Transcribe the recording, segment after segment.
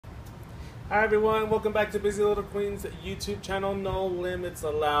Hi everyone, welcome back to Busy Little Queen's YouTube channel, No Limits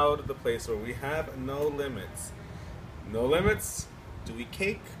Allowed, the place where we have no limits. No limits? Do we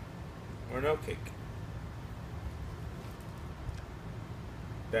cake or no cake?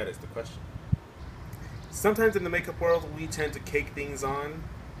 That is the question. Sometimes in the makeup world we tend to cake things on,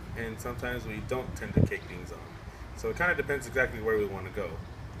 and sometimes we don't tend to cake things on. So it kind of depends exactly where we want to go.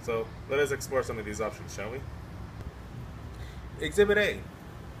 So let us explore some of these options, shall we? Exhibit A.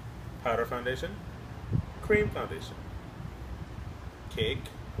 Powder foundation, cream foundation, cake,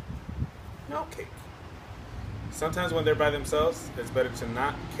 no cake. Sometimes when they're by themselves, it's better to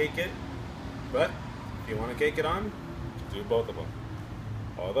not cake it, but if you want to cake it on, do both of them.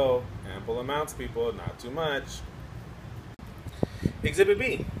 Although, ample amounts, people, not too much. Exhibit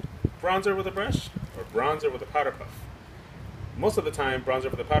B, bronzer with a brush or bronzer with a powder puff. Most of the time,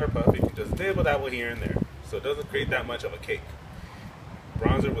 bronzer with a powder puff, you can just dabble dabble here and there, so it doesn't create that much of a cake.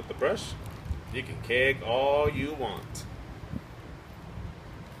 Bronzer with the brush, you can cake all you want.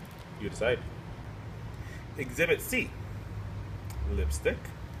 You decide. Exhibit C, lipstick,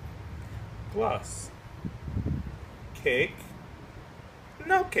 gloss, cake,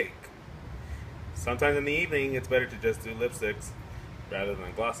 no cake. Sometimes in the evening, it's better to just do lipsticks rather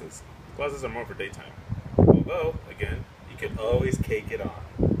than glosses. Glosses are more for daytime. Although, again, you can always cake it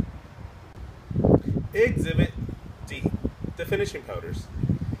on. Exhibit D, the finishing powders.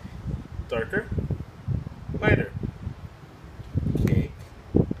 Darker, lighter, cake,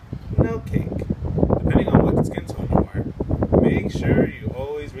 no cake. Depending on what skin tone you are, make sure you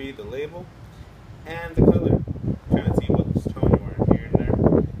always read the label and the color. Kind of see what tone you are here and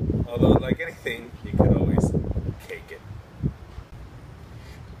there. Although, like anything, you can always cake it.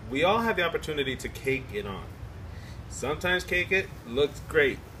 We all have the opportunity to cake it on. Sometimes cake it looks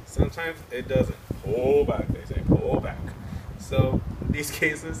great. Sometimes it doesn't. Pull back, they say, pull back. So, in these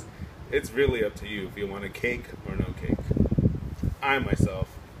cases, it's really up to you if you want a cake or no cake. I myself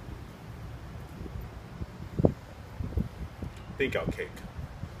think I'll cake.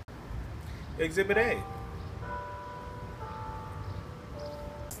 Exhibit A.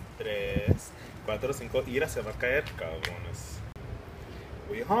 3, 4, 5, Ira se va a caer, cabrones.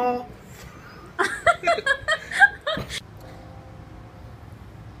 We all